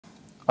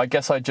I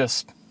guess I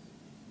just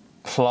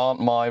plant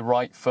my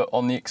right foot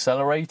on the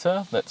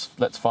accelerator.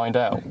 Let's find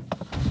out.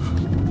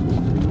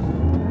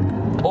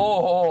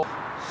 Oh,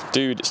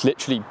 dude, it's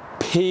literally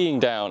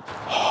peeing down.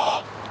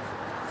 I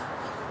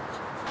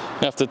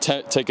have to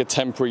take a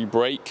temporary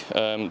break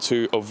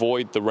to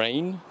avoid the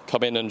rain,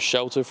 come in and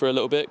shelter for a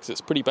little bit because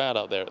it's pretty bad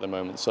out there at the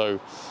moment,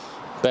 so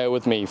bear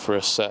with me for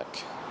a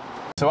sec.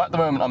 So at the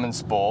moment I'm in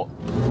sport.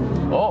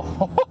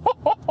 Oh,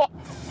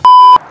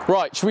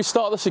 right, should we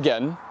start this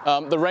again?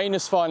 The rain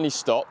has finally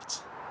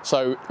stopped,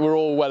 so we're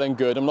all well and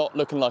good. I'm not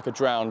looking like a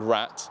drowned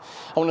rat.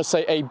 I want to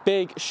say a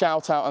big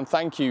shout out and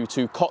thank you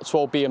to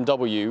Cotswold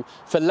BMW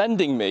for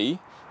lending me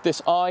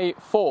this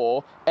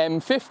i4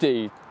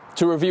 M50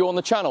 to review on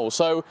the channel.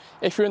 So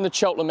if you're in the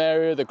Cheltenham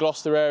area, the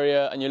Gloucester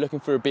area, and you're looking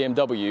for a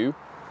BMW,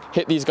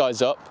 hit these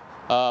guys up.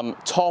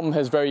 Tom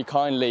has very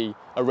kindly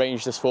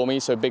arranged this for me,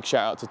 so big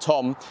shout out to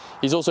Tom.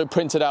 He's also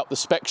printed out the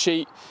spec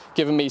sheet,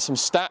 given me some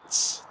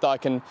stats that I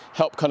can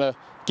help kind of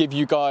give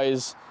you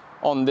guys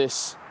on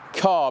this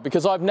car,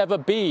 because I've never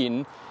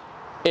been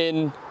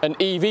in an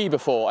EV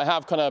before. I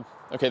have kind of,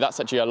 okay, that's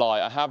actually a lie.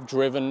 I have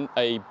driven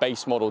a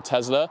base model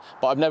Tesla,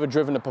 but I've never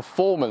driven a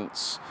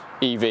performance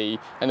EV,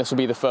 and this will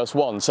be the first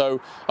one. So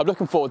I'm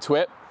looking forward to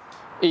it.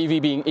 EV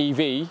being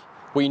EV,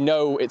 we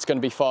know it's going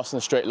to be fast in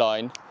a straight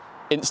line,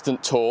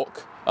 instant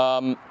torque,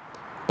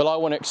 but I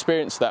want to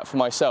experience that for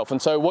myself.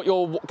 And so what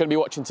you're going to be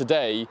watching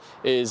today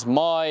is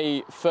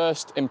my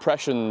first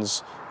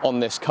impressions on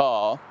this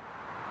car,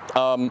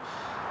 and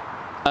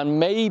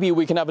maybe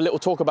we can have a little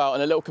talk about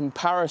and a little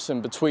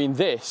comparison between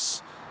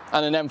this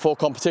and an M4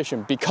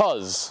 competition,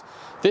 because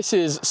this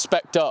is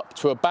spec'd up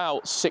to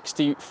about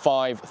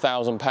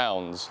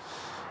 £65,000.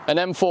 An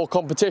M4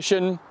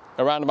 competition,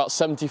 around about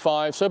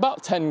 75, so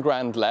about 10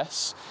 grand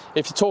less.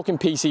 If you're talking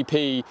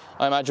PCP,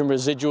 I imagine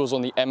residuals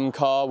on the M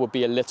car would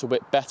be a little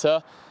bit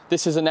better.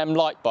 This is an M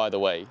Lite, by the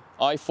way,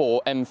 i4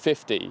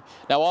 M50.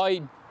 Now,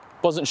 I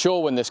wasn't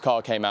sure when this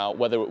car came out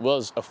whether it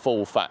was a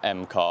full fat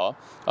M car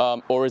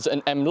or is it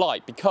an M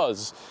Lite,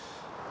 because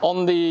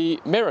on the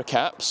mirror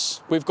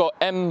caps, we've got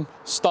M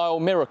style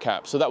mirror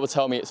caps, so that would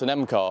tell me it's an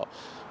M car.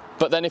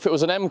 But then if it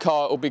was an M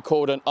car, it would be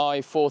called an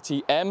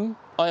i40M,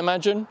 I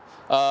imagine.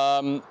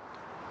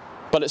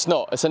 But it's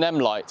not, it's an M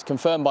Lite,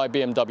 confirmed by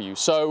BMW.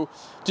 So,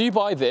 do you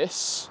buy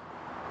this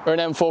or an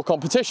M4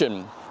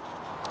 competition?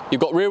 You've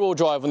got rear wheel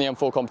drive on the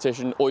M4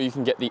 competition, or you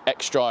can get the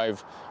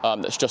X-Drive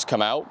that's just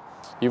come out.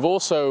 You've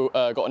also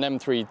got an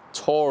M3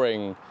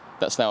 Touring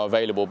that's now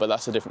available, but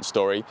that's a different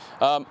story.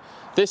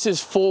 This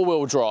is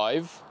four-wheel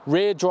drive,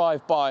 rear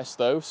drive bias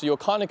though, so you're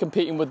kind of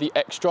competing with the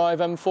X-Drive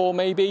M4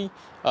 maybe,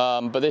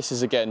 but this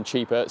is again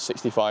cheaper at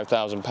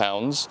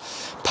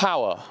 £65,000.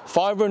 Power,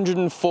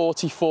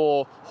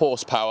 544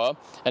 horsepower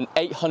and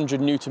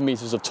 800 Newton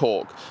meters of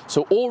torque.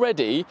 So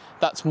already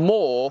that's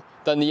more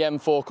than the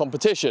M4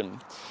 competition.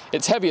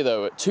 It's heavier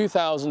though at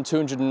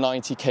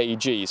 2,290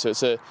 kg,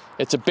 so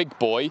it's a big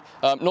boy.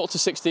 0 to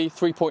 60,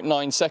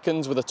 3.9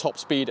 seconds with a top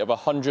speed of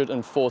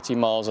 140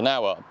 miles an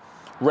hour.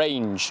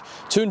 Range,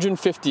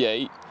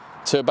 258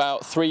 to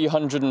about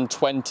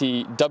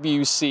 320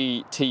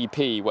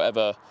 WCTP,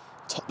 whatever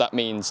that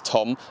means,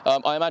 Tom.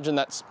 I imagine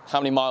that's how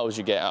many miles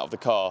you get out of the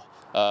car.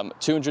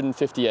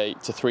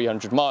 258 to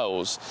 300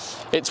 miles.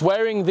 It's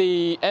wearing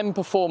the M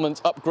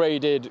Performance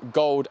upgraded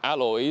gold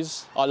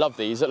alloys. I love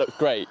these, they look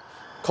great.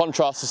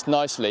 Contrasts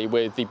nicely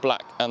with the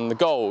black and the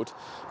gold.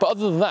 But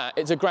other than that,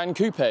 it's a Grand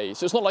Coupe,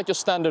 so it's not like your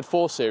standard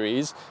 4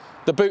 Series.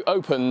 The boot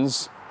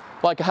opens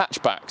like a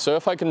hatchback. So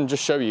if I can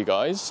just show you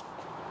guys,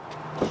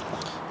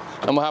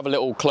 and we'll have a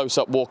little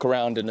close-up walk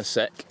around in a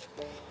sec.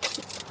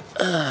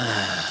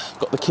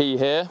 Got the key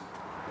here,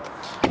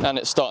 and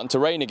it's starting to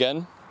rain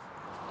again.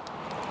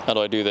 How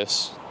do I do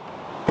this?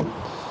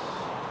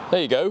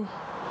 There you go.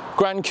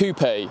 Grand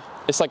Coupe.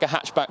 It's like a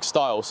hatchback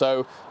style,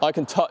 so I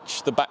can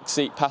touch the back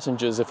seat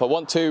passengers if I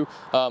want to,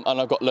 and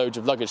I've got loads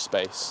of luggage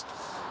space.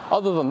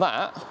 Other than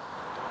that,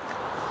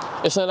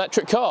 it's an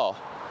electric car.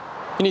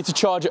 You need to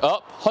charge it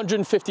up.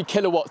 150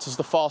 kilowatts is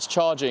the fast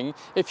charging.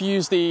 If you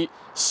use the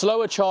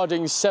slower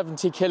charging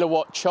 70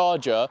 kilowatt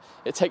charger,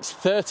 it takes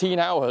 13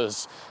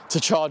 hours to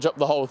charge up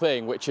the whole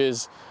thing, which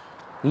is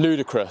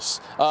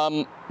ludicrous.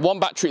 One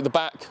battery at the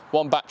back,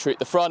 one battery at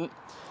the front.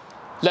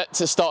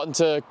 It's starting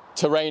to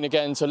rain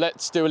again, so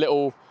let's do a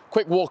little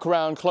quick walk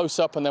around, close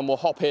up, and then we'll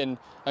hop in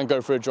and go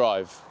for a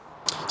drive.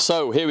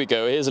 So here we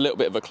go. Here's a little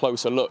bit of a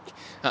closer look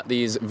at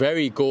these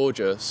very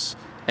gorgeous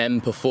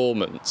M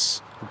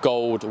Performance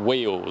gold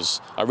wheels.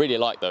 I really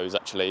like those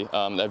actually.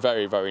 They're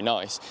very, very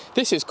nice.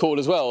 This is cool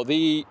as well.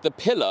 The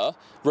pillar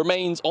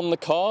remains on the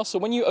car, so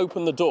when you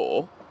open the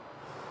door,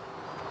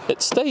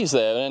 it stays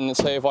there. And then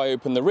say if I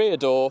open the rear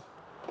door,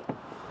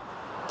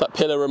 that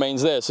pillar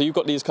remains there. So you've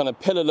got these kind of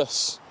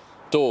pillarless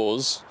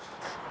doors,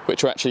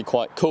 which are actually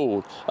quite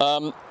cool.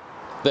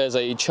 There's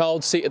a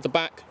child seat at the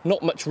back.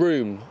 Not much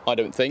room, I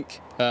don't think,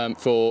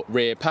 for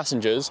rear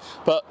passengers,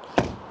 but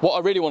what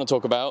I really want to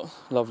talk about,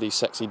 lovely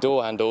sexy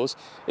door handles,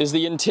 is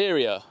the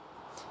interior.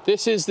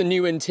 This is the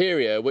new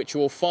interior which you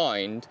will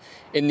find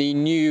in the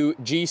new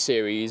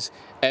G-Series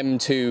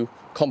M2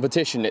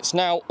 competition. It's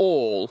now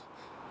all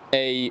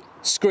a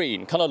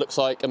screen, kind of looks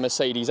like a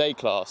Mercedes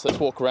A-Class. Let's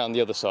walk around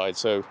the other side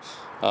so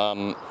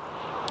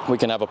we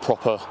can have a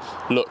proper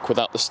look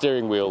without the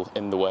steering wheel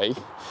in the way.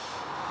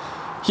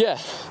 Yeah,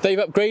 they've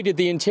upgraded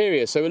the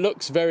interior, so it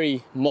looks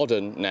very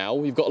modern now.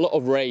 We've got a lot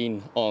of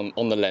rain on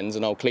the lens,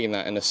 and I'll clean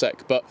that in a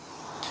sec, but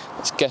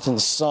let's get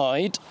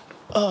inside.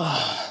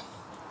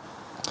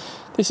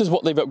 This is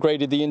what they've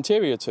upgraded the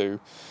interior to.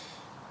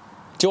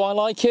 Do I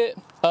like it?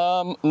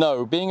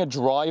 No, being a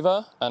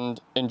driver and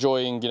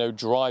enjoying, you know,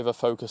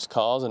 driver-focused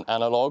cars and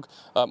analog,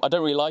 I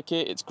don't really like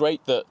it. It's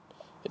great that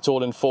it's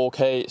all in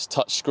 4K, it's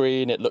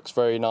touchscreen, it looks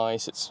very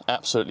nice, it's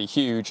absolutely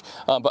huge.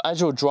 But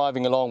as you're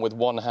driving along with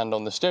one hand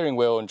on the steering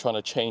wheel and trying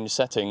to change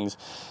settings,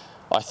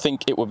 I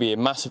think it would be a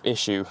massive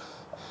issue,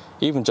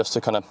 even just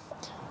to kind of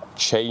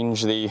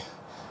change the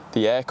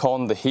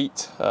aircon, the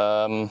heat,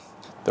 the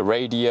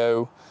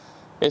radio.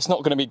 It's not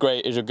going to be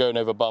great as you're going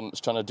over bumps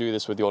trying to do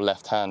this with your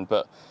left hand,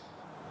 but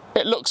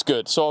it looks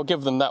good, so I'll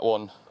give them that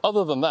one.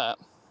 Other than that,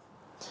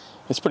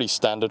 it's pretty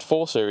standard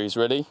 4 Series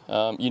really.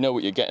 You know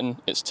what you're getting,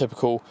 it's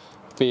typical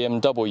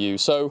BMW.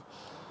 So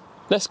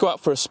let's go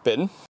out for a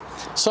spin.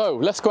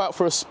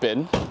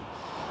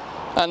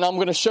 And I'm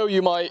going to show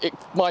you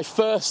my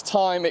first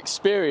time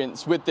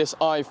experience with this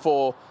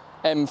i4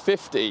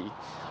 M50.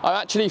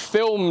 I actually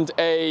filmed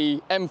a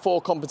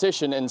M4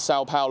 competition in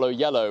Sao Paulo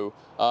Yellow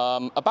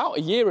about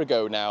a year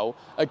ago now,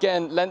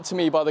 again lent to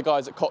me by the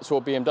guys at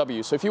Cotswold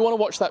BMW. So if you want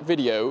to watch that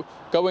video,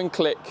 go and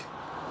click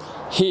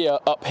here,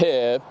 up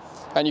here,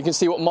 and you can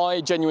see what my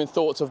genuine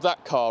thoughts of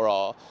that car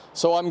are.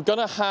 So I'm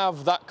gonna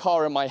have that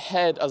car in my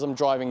head as I'm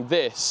driving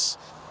this,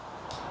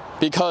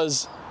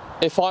 because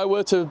if I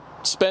were to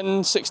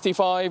spend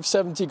 65,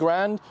 70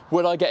 grand,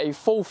 would I get a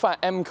full fat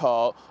M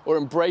car or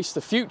embrace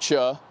the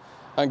future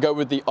and go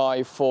with the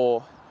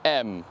i4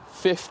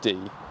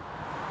 M50?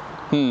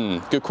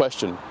 Good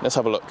question. Let's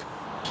have a look.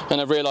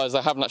 And I've realized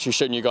I haven't actually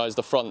shown you guys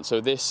the front.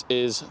 So this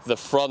is the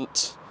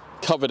front,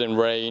 covered in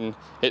rain.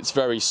 It's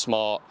very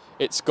smart.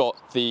 It's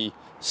got the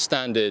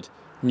standard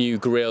new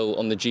grille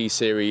on the G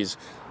Series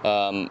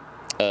 4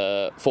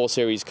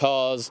 Series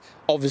cars.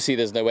 Obviously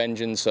there's no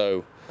engine,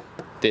 so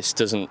this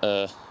doesn't,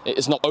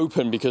 it's not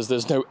open because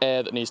there's no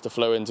air that needs to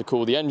flow in to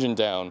cool the engine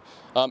down.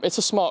 It's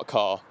a smart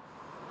car.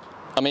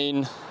 I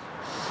mean,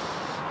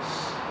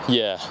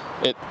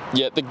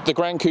 the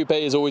Grand Coupe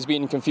has always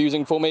been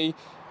confusing for me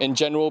in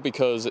general,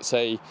 because it's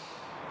a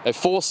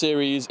 4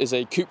 Series is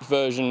a coupe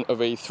version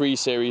of a 3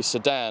 Series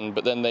sedan,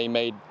 but then they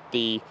made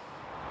the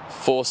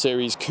 4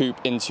 Series coupe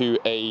into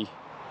a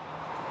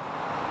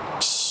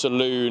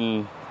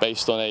saloon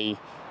based on a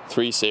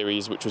 3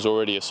 Series, which was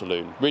already a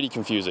saloon. Really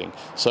confusing.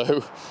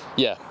 So,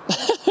 yeah.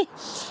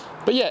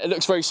 But yeah, it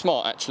looks very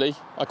smart actually.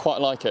 I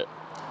quite like it.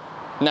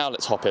 Now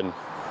let's hop in.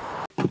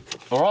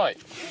 All right.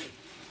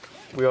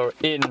 We are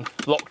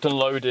locked and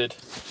loaded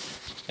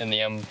in the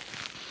M4,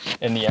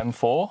 in the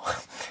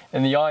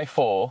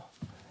i4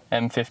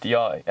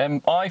 M50i,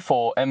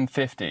 i4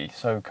 M50.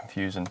 So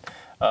confusing.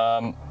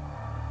 I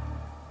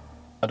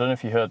don't know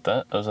if you heard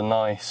that. There's a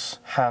nice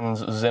Hans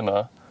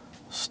Zimmer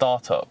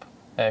startup.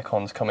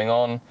 Aircon's coming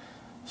on.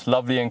 It's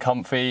lovely and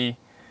comfy.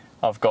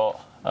 I've got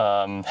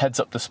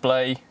heads-up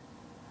display.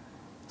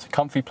 It's a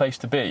comfy place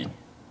to be.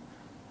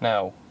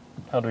 Now,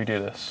 how do we do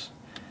this?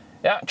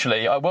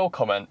 Actually, I will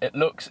comment, it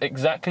looks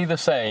exactly the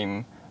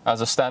same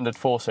as a standard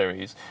 4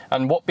 Series.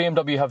 And what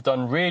BMW have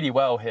done really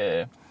well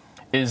here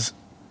is,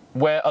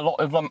 where a lot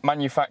of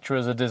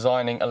manufacturers are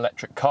designing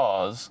electric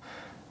cars,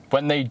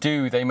 when they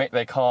do, they make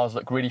their cars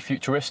look really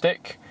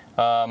futuristic.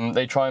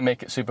 They try and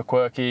make it super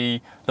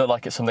quirky, look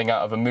like it's something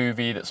out of a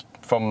movie that's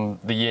from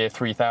the year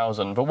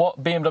 3000. But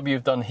what BMW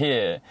have done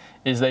here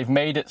is they've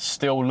made it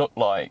still look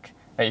like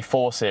a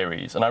 4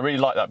 Series. And I really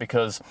like that,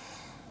 because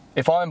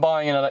if I'm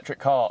buying an electric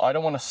car, I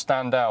don't want to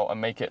stand out and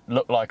make it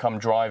look like I'm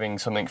driving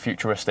something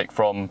futuristic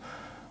from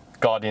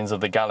Guardians of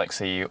the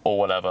Galaxy or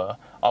whatever.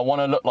 I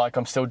want to look like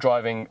I'm still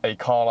driving a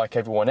car like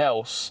everyone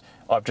else.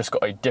 I've just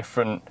got a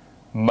different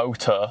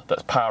motor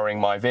that's powering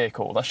my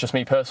vehicle. That's just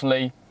me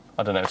personally.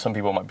 I don't know, some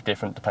people might be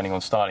different depending on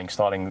styling.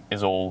 Styling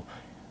is all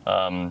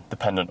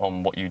dependent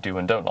on what you do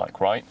and don't like,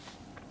 right?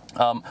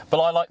 But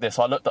I like this.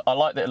 I like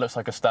that it looks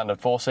like a standard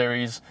 4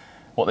 Series.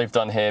 What they've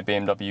done here,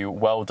 BMW,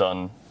 well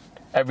done.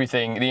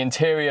 Everything, the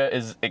interior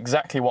is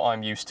exactly what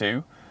I'm used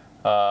to.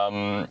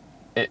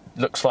 It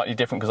looks slightly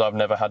different because I've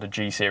never had a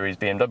G Series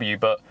BMW,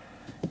 but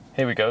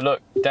here we go.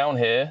 Look, down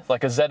here,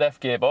 like a ZF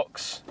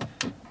gearbox.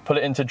 Put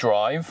it into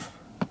drive.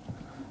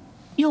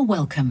 You're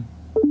welcome.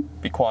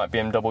 Be quiet,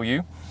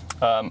 BMW.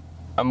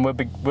 And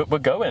we're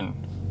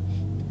going.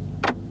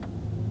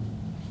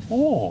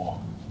 Ooh,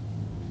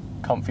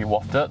 comfy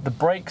wafter. The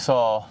brakes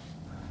are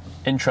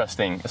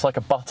interesting. It's like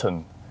a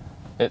button.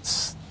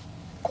 It's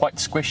quite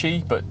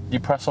squishy, but you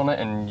press on it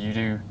and you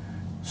do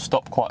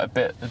stop quite a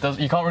bit.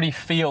 You can't really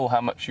feel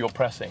how much you're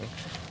pressing.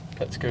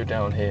 Let's go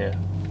down here.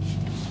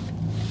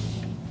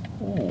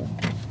 Ooh,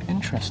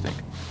 interesting.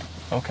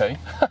 Okay.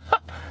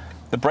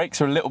 The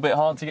brakes are a little bit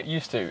hard to get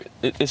used to.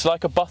 It's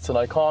like a button.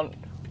 I can't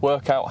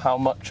work out how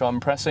much I'm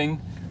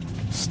pressing.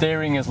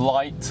 Steering is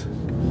light.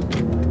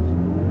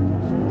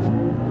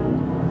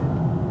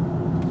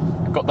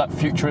 Got that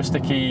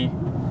futuristic-y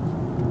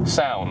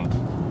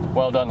sound.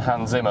 Well done,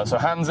 Hans Zimmer. So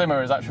Hans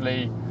Zimmer is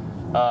actually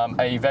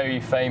a very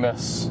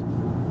famous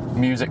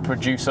music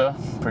producer.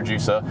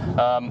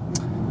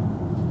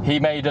 He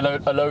made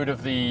a load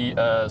of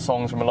the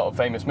songs from a lot of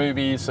famous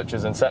movies, such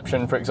as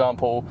Inception, for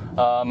example,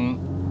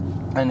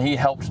 and he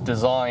helped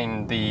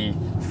design the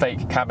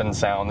fake cabin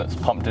sound that's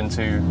pumped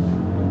into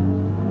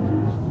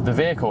the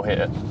vehicle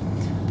here,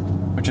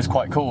 which is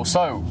quite cool.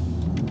 So,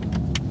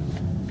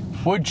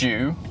 would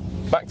you,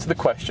 back to the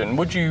question,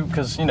 would you,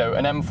 because, you know,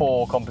 an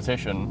M4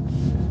 competition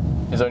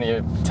is only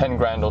a 10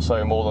 grand or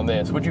so more than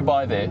this, would you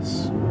buy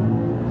this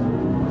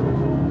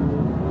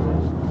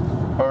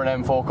or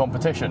an M4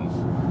 competition?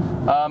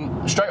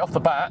 Straight off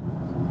the bat,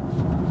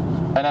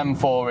 an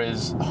M4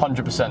 is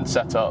 100%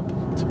 set up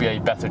to be a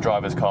better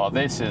driver's car.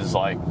 This is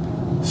like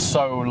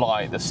so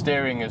light. The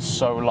steering is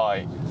so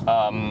light.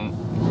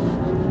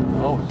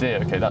 Oh dear.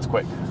 Okay, that's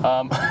quick.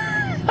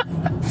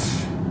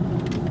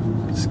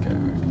 Let's go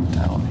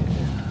down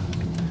here.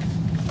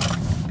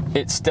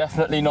 It's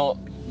definitely not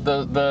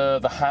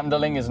the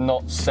handling is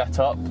not set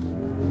up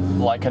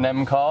like an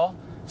M car.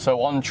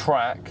 So on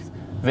track,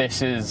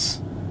 this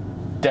is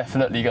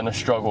definitely going to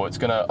struggle. It's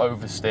going to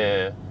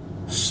oversteer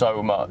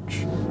so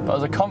much. But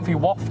as a comfy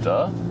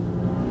wafter,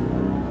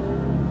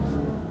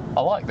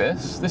 I like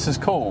this. This is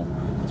cool.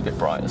 It's a bit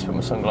bright. Let's put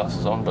my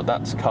sunglasses on, but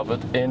that's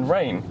covered in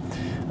rain.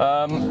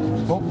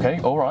 Okay,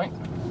 all right.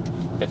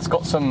 It's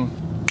got some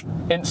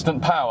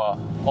instant power,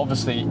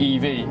 obviously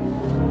EV.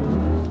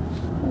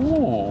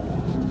 Ooh.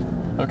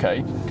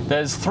 Okay.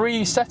 There's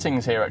 3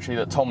 settings here actually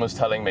that Tom was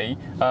telling me.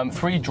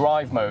 3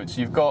 drive modes.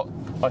 You've got,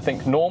 I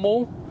think,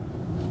 normal.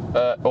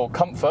 Or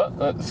comfort.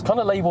 It's kind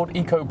of labelled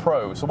Eco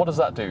Pro. So what does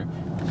that do?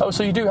 Oh,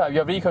 so you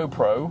have Eco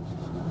Pro,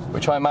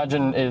 which I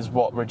imagine is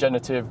what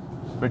regenerative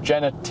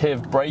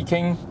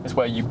braking. It's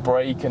where you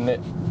brake and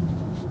it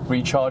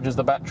recharges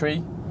the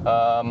battery.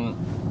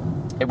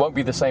 It won't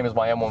be the same as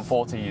my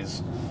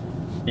M140's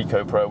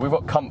Eco Pro. We've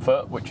got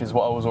comfort, which is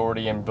what I was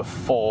already in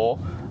before,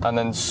 and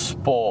then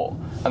sport.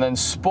 And then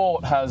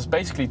sport has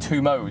basically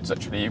 2 modes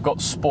actually. You've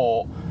got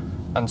sport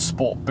and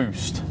sport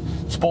boost.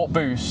 Sport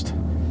boost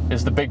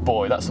is the big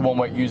boy. That's the one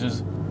where it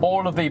uses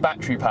all of the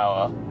battery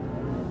power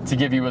to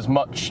give you as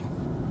much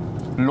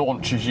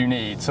launch as you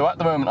need. So at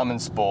the moment I'm in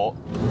sport.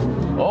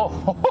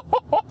 Oh,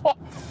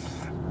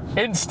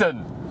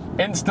 instant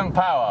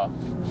power.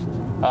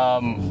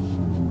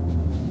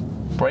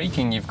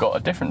 Braking, you've got a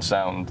different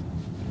sound.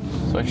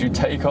 So as you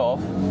take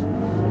off,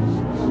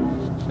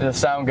 the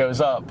sound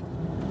goes up.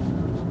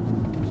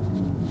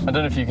 I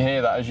don't know if you can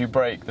hear that. As you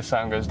brake, the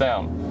sound goes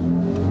down.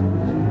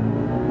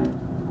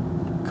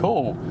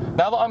 Cool.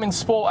 Now that I'm in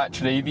sport,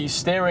 actually, the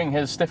steering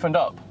has stiffened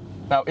up.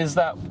 Now, is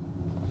that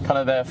kind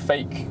of their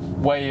fake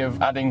way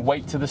of adding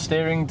weight to the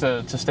steering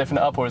to stiffen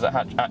it up, or is it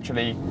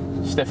actually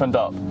stiffened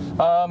up?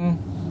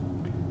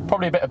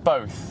 Probably a bit of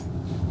both.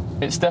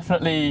 It's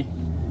definitely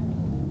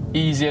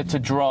easier to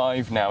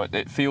drive now.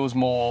 It feels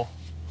more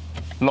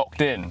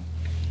locked in.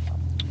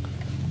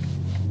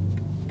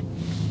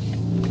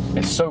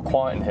 It's so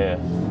quiet in here.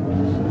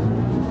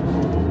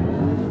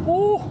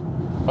 Ooh,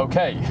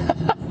 okay.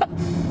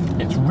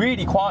 It's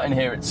really quiet in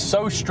here. It's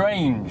so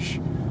strange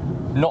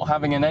not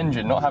having an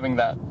engine, not having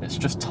that. It's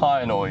just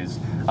tyre noise.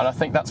 And I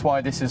think that's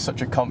why this is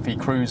such a comfy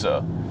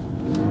cruiser.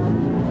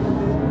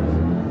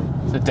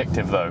 It's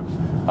addictive though.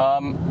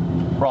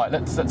 Right,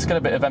 let's get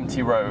a bit of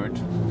empty road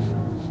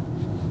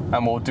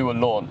and we'll do a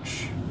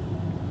launch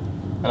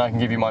and I can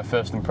give you my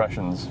first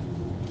impressions.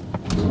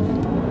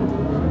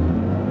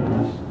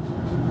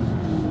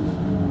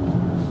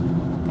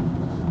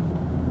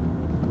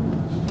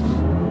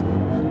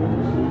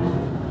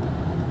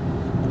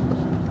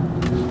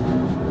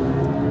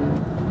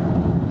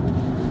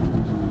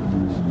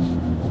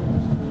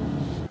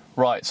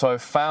 Right, so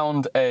I've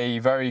found a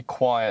very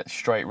quiet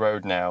straight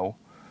road now.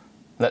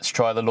 Let's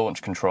try the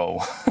launch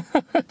control.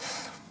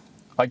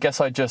 I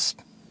guess I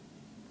just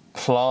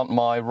plant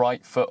my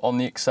right foot on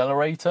the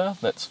accelerator.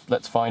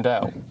 Let's find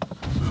out.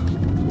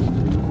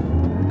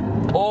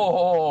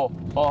 Oh,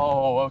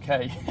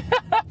 okay.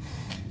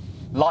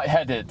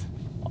 Lightheaded.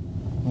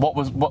 What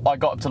I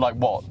got up to, like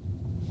what,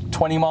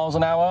 20 miles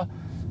an hour?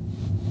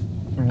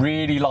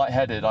 Really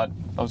lightheaded. I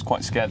was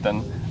quite scared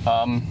then.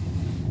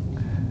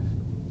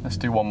 Let's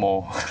do one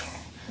more.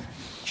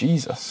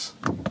 Jesus.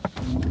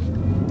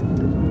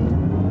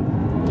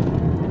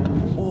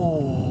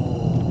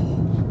 Oh.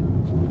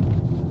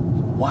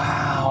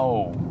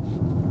 Wow.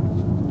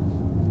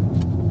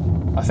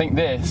 I think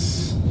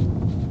this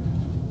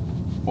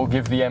will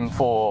give the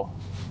M4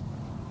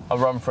 a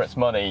run for its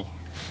money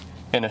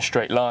in a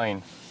straight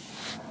line.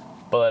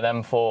 But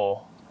an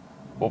M4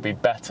 will be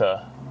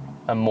better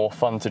and more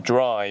fun to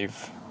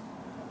drive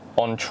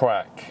on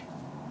track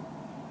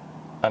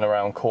and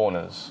around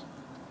corners.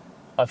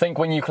 I think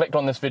when you clicked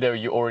on this video,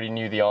 you already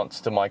knew the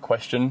answer to my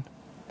question,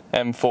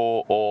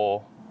 M4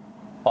 or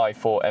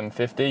i4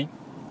 M50.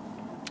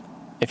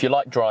 If you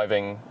like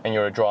driving and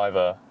you're a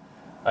driver,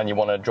 and you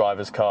want a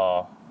driver's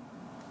car,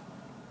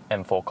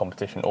 M4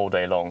 competition all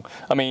day long.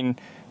 I mean,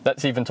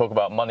 let's even talk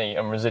about money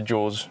and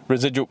residuals.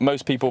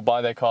 Most people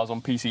buy their cars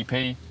on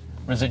PCP.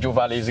 Residual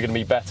values are going to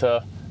be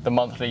better. The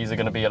monthlies are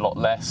going to be a lot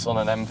less on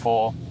an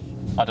M4.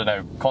 I don't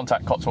know,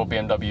 contact Cotswold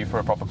BMW for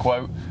a proper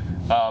quote.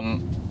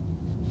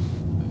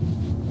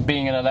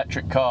 Being an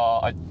electric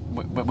car,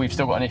 we've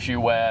still got an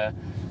issue where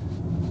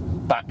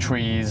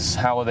batteries,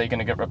 how are they going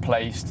to get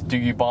replaced?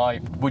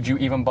 Would you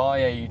even buy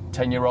a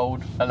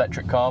 10-year-old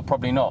electric car?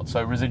 Probably not,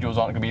 so residuals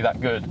aren't going to be that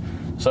good.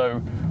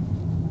 So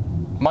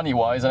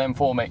money-wise, an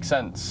M4 makes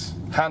sense.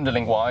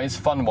 Handling-wise,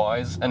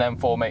 fun-wise, an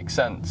M4 makes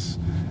sense.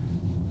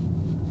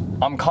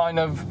 I'm kind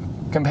of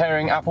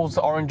comparing apples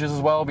to oranges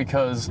as well,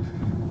 because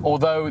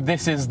although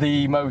this is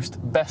the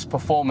best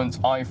performance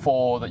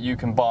i4 that you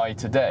can buy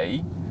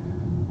today,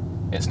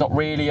 it's not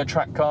really a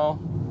track car.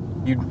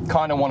 You'd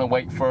kind of want to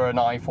wait for an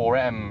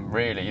i4M,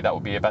 really. That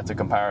would be a better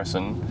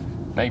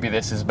comparison. Maybe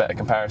this is a better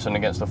comparison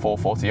against the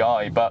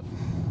 440i, but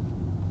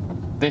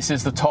this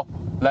is the top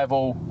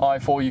level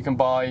i4 you can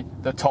buy.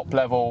 The top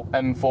level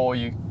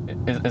M4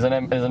 is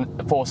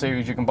a 4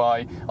 Series you can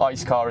buy.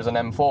 ICE car is an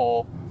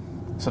M4.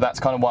 So that's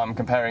kind of why I'm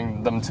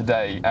comparing them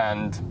today.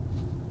 And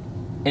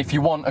if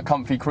you want a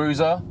comfy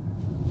cruiser,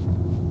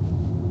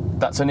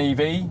 that's an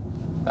EV.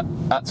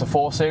 That's a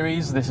 4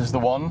 Series. This is the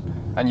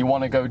one. And you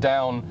want to go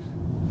down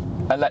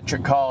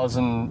electric cars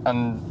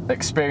and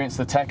experience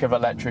the tech of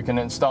electric and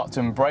then start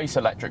to embrace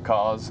electric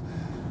cars,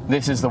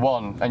 this is the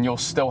one. And you'll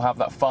still have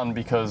that fun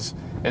because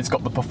it's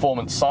got the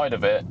performance side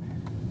of it.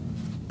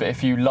 But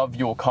if you love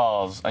your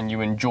cars and you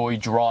enjoy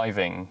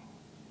driving,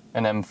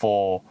 an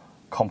M4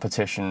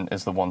 competition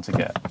is the one to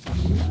get.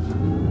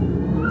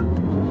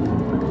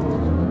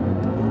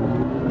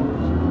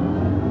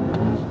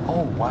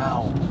 Oh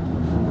wow.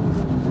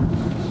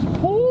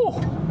 Woo.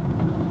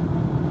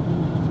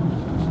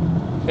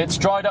 It's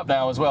dried up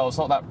now as well. It's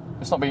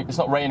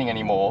not raining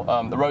anymore.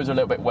 The roads are a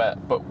little bit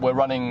wet, but we're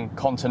running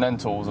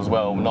Continentals as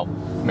well, not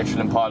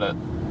Michelin Pilot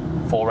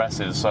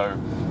 4Ss, so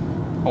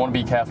I want to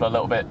be careful a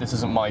little bit. This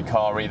isn't my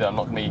car either. I'm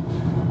not going to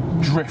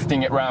be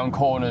drifting it round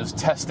corners,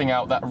 testing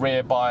out that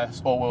rear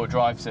bias all-wheel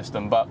drive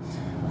system. But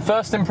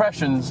first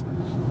impressions,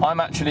 I'm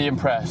actually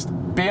impressed.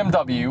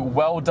 BMW,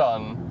 well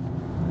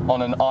done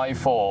on an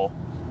i4.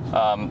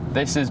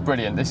 This is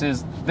brilliant.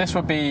 This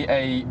would be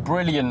a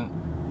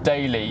brilliant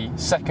daily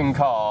second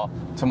car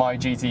to my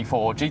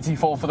GT4.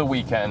 GT4 for the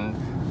weekend.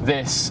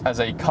 This as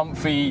a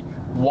comfy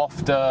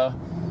wafter,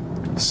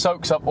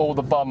 soaks up all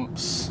the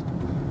bumps.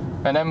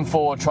 An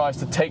M4 tries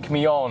to take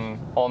me on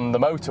the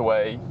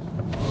motorway.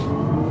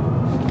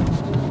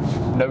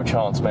 No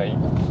chance, mate.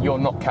 You're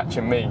not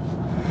catching me.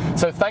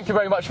 So thank you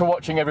very much for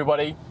watching,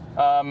 everybody.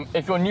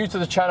 If you're new to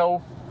the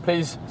channel,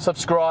 please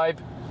subscribe,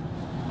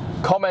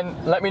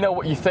 comment, let me know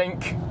what you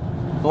think,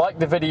 like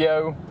the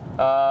video.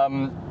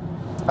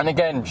 And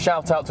again,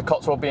 shout out to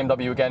Cotswold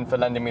BMW again for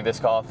lending me this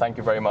car. Thank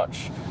you very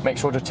much. Make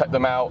sure to check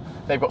them out.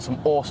 They've got some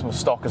awesome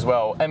stock as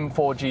well.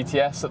 M4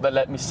 GTS that they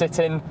let me sit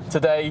in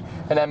today,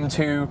 an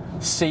M2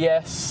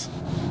 CS,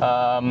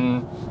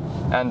 and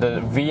a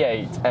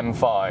V8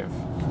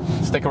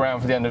 M5. Stick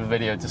around for the end of the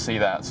video to see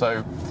that.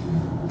 So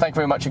thank you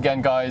very much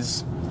again,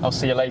 guys. I'll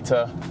see you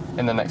later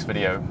in the next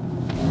video.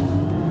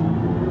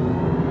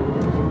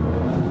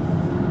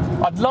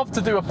 I'd love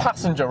to do a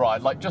passenger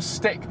ride, like just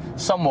stick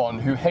someone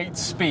who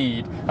hates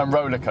speed and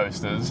roller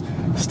coasters,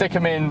 stick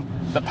them in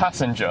the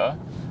passenger,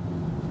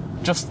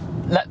 just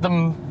let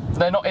them,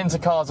 they're not into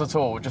cars at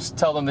all, just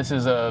tell them this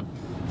is an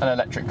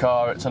electric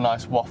car, it's a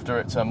nice wafter,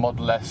 it's a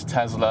Model S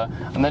Tesla,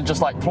 and then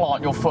just like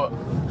plant your foot.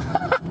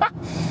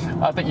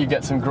 I think you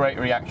get some great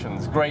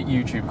reactions, great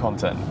YouTube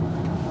content.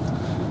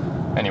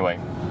 Anyway,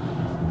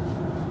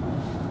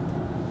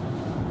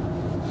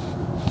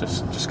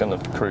 just gonna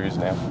cruise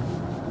now,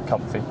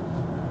 comfy.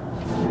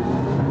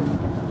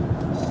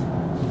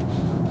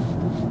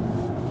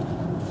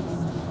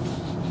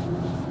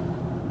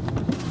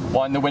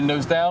 Wind the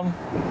windows down.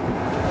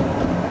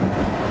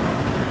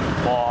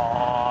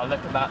 Oh, look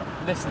at that.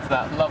 Listen to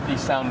that lovely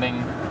sounding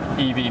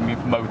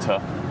EV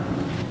motor.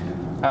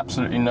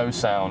 Absolutely no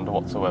sound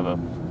whatsoever.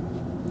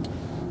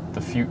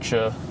 The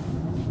future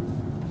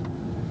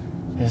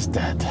is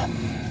dead.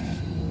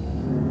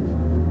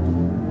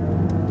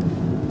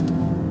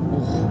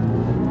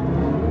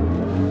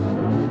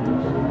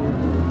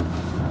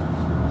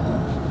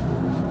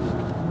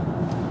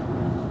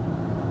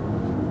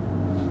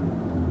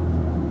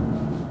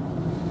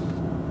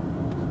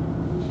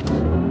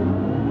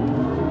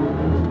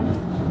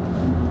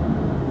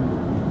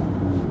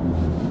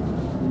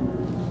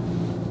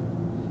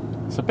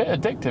 It's a bit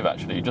addictive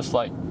actually, just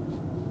like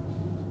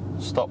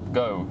stop,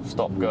 go,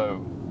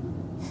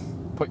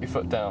 put your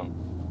foot down,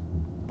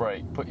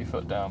 brake, put your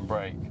foot down,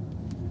 brake.